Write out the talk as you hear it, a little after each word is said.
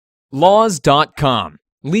Laws.com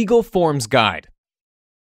Legal Forms Guide.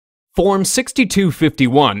 Form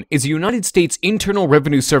 6251 is a United States Internal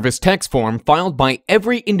Revenue Service tax form filed by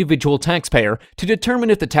every individual taxpayer to determine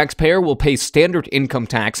if the taxpayer will pay standard income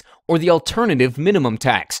tax or the alternative minimum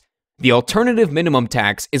tax. The alternative minimum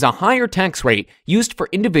tax is a higher tax rate used for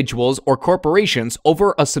individuals or corporations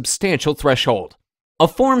over a substantial threshold. A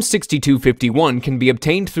Form 6251 can be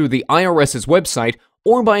obtained through the IRS's website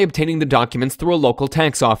or by obtaining the documents through a local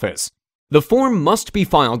tax office. The form must be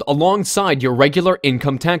filed alongside your regular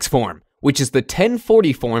income tax form, which is the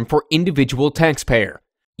 1040 form for individual taxpayer.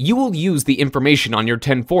 You will use the information on your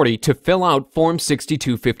 1040 to fill out Form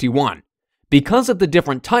 6251. Because of the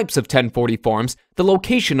different types of 1040 forms, the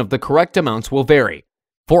location of the correct amounts will vary.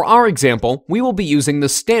 For our example, we will be using the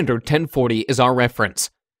standard 1040 as our reference.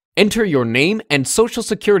 Enter your name and social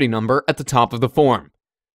security number at the top of the form.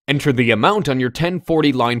 Enter the amount on your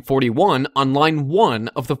 1040 line 41 on line 1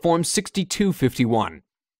 of the Form 6251.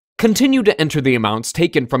 Continue to enter the amounts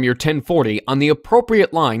taken from your 1040 on the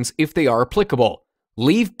appropriate lines if they are applicable.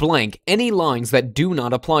 Leave blank any lines that do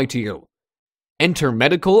not apply to you. Enter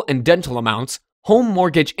medical and dental amounts, home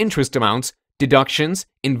mortgage interest amounts, deductions,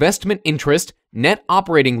 investment interest, net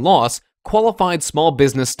operating loss, qualified small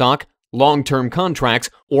business stock, long-term contracts,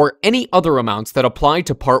 or any other amounts that apply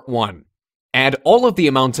to Part 1. Add all of the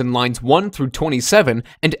amounts in lines 1 through 27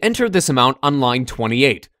 and enter this amount on line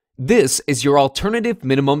 28. This is your alternative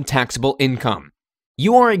minimum taxable income.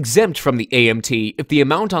 You are exempt from the AMT if the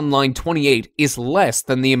amount on line 28 is less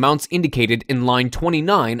than the amounts indicated in line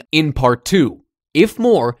 29 in Part 2. If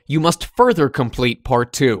more, you must further complete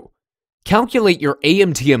Part 2. Calculate your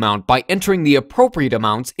AMT amount by entering the appropriate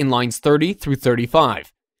amounts in lines 30 through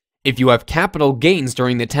 35. If you have capital gains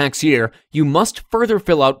during the tax year, you must further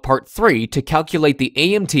fill out Part 3 to calculate the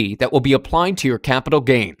AMT that will be applied to your capital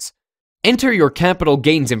gains. Enter your capital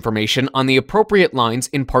gains information on the appropriate lines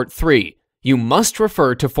in Part 3. You must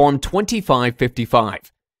refer to Form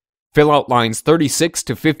 2555. Fill out lines 36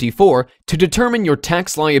 to 54 to determine your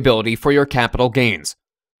tax liability for your capital gains.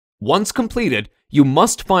 Once completed, you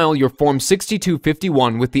must file your Form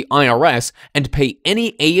 6251 with the IRS and pay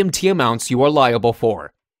any AMT amounts you are liable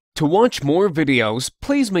for. To watch more videos,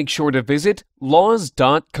 please make sure to visit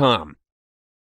laws.com.